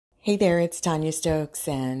Hey there, it's Tanya Stokes,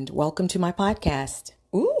 and welcome to my podcast.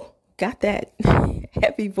 Ooh, got that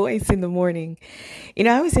heavy voice in the morning.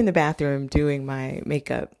 I was in the bathroom doing my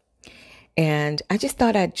makeup, and I just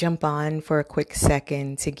thought I'd jump on for a quick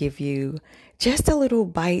second to give you just a little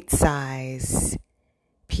bite-size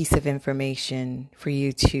piece of information for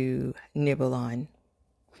you to nibble on.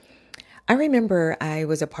 I remember I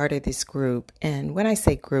was a part of this group, and when I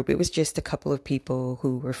say group, it was just a couple of people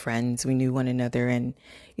who were friends. We knew one another, and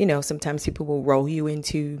sometimes people will roll you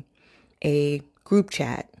into a group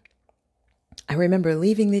chat. I remember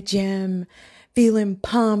leaving the gym, feeling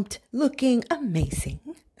pumped, looking amazing.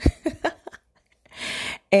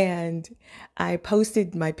 And I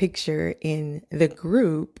posted my picture in the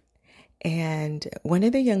group, and one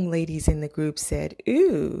of the young ladies in the group said,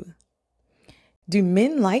 "Ooh, do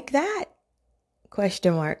men like that?"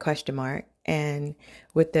 Question mark, question mark, and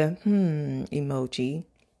with the emoji.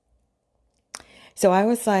 So I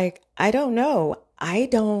was like, I don't know. I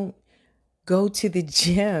don't go to the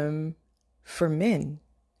gym for men.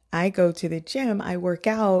 I go to the gym, I work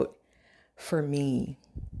out for me.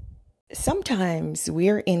 Sometimes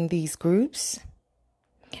we're in these groups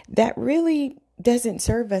that really doesn't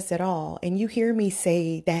serve us at all. And you hear me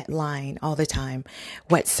say that line all the time.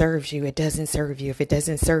 What serves you, it doesn't serve you. If it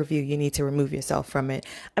doesn't serve you, you need to remove yourself from it.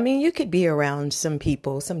 I mean, you could be around some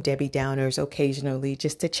people, some Debbie Downers occasionally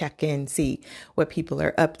just to check in, see what people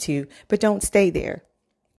are up to, but don't stay there.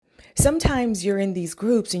 Sometimes you're in these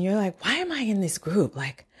groups and you're like, why am I in this group?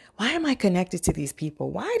 Like, why am I connected to these people?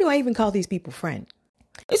 Why do I even call these people friend?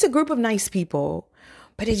 It's a group of nice people,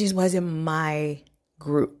 but it just wasn't my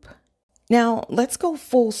group. Now, let's go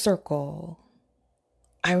full circle.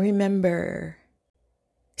 I remember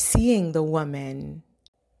seeing the woman.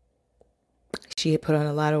 She had put on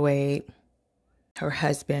a lot of weight. Her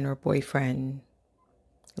husband or boyfriend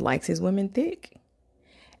likes his women thick.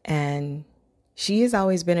 And she has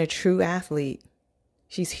always been a true athlete.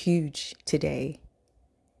 She's huge today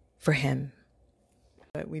for him.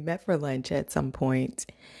 But we met for lunch at some point,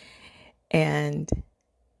 and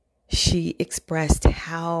she expressed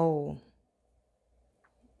how,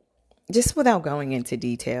 just without going into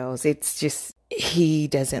details, it's just he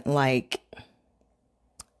doesn't like,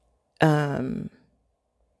 I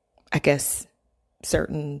guess,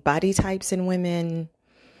 certain body types in women.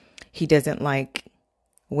 He doesn't like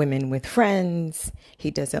women with friends.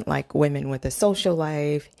 He doesn't like women with a social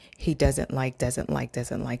life. He doesn't like.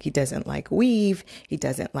 He doesn't like weave. He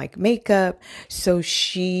doesn't like makeup. So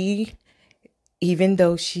she, even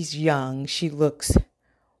though she's young, she looks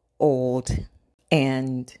old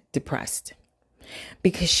and depressed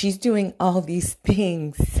because she's doing all these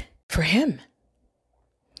things for him.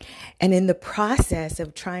 And in the process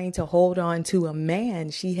of trying to hold on to a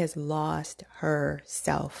man, she has lost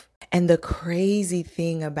herself. And the crazy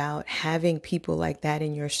thing about having people like that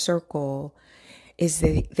in your circle is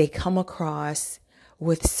that they come across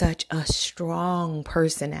with such a strong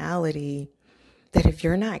personality that if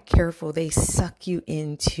you're not careful, they suck you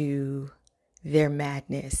into their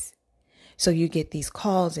madness. So you get these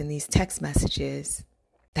calls and these text messages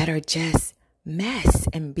that are just mess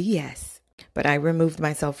and BS. But I removed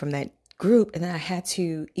myself from that group, and then I had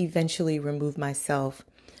to eventually remove myself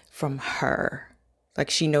from her. Like,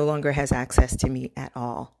 she no longer has access to me at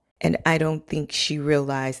all. And I don't think she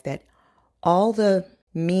realized that all the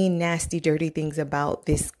mean, nasty, dirty things about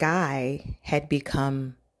this guy had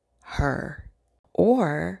become her.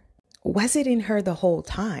 Or was it in her the whole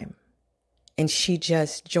time? And she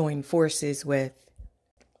just joined forces with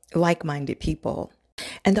like-minded people.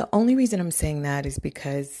 And the only reason I'm saying that is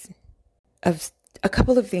because of a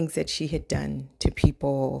couple of things that she had done to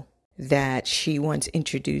people that she once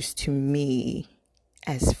introduced to me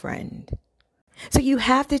as friend. So you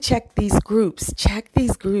have to check these groups. Check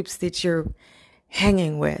these groups that you're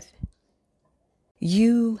hanging with.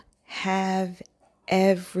 You have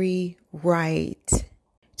every right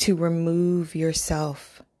to remove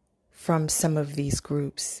yourself from some of these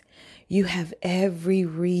groups. You have every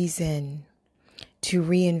reason to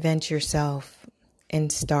reinvent yourself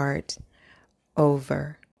and start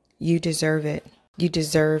over. You deserve it. You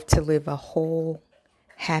deserve to live a whole,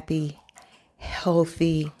 happy,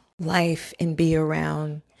 healthy life and be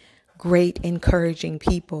around great, encouraging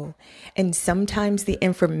people. And sometimes the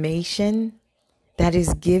information that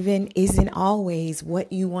is given isn't always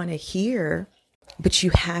what you want to hear, but you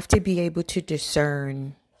have to be able to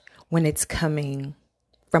discern when it's coming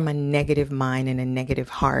from a negative mind and a negative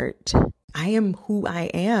heart. I am who I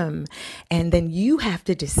am. And then you have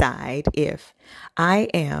to decide if I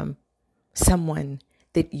am someone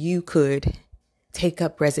that you could take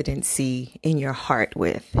up residency in your heart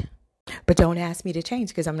with. But don't ask me to change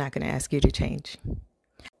because I'm not going to ask you to change.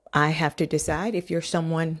 I have to decide if you're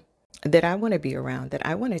someone that I want to be around, that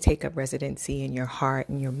I want to take up residency in your heart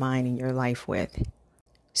and your mind and your life with.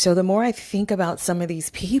 So the more I think about some of these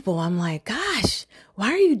people, I'm like, gosh,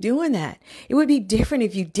 why are you doing that? It would be different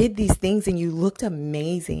if you did these things and you looked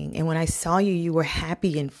amazing. And when I saw you, you were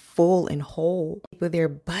happy and full and whole. People, they're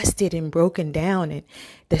busted and broken down, and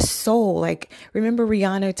the soul, like, remember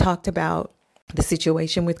Rihanna talked about the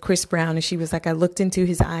situation with Chris Brown, and she was like, I looked into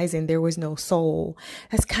his eyes and there was no soul.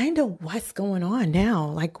 That's kind of what's going on now.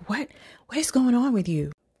 Like, what is going on with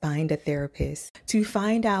you? Find a therapist to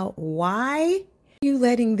find out why you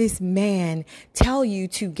letting this man tell you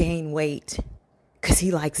to gain weight because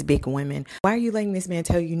he likes big women. Why are you letting this man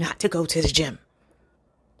tell you not to go to the gym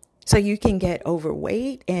so you can get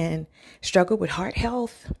overweight and struggle with heart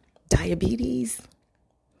health, diabetes?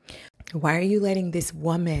 Why are you letting this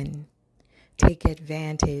woman take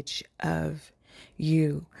advantage of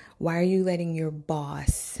you? Why are you letting your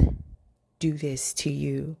boss do this to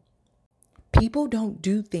you? People don't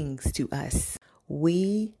do things to us.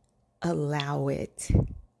 We allow it.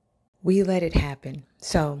 We let it happen.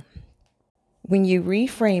 So when you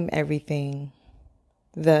reframe everything,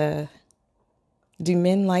 do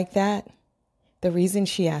men like that? The reason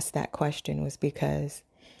she asked that question was because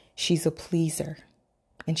she's a pleaser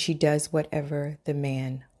and she does whatever the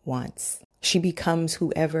man wants. She becomes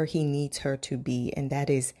whoever he needs her to be, and that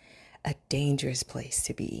is a dangerous place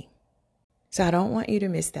to be. So I don't want you to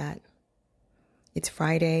miss that. It's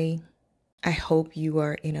Friday. I hope you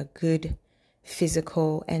are in a good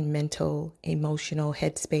physical and mental, emotional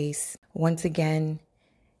headspace. Once again,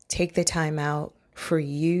 take the time out for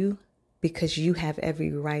you because you have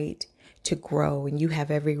every right to grow and you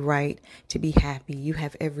have every right to be happy. You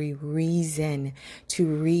have every reason to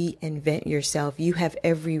reinvent yourself. You have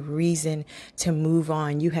every reason to move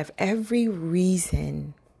on. You have every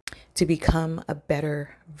reason to become a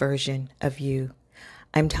better version of you.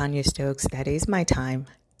 I'm Tanya Stokes. That is my time.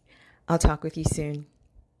 I'll talk with you soon.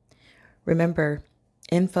 Remember,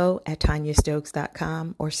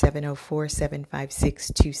 info@tanyastokes.com or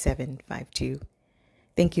 704-756-2752.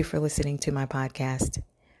 Thank you for listening to my podcast.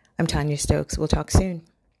 I'm Tanya Stokes. We'll talk soon.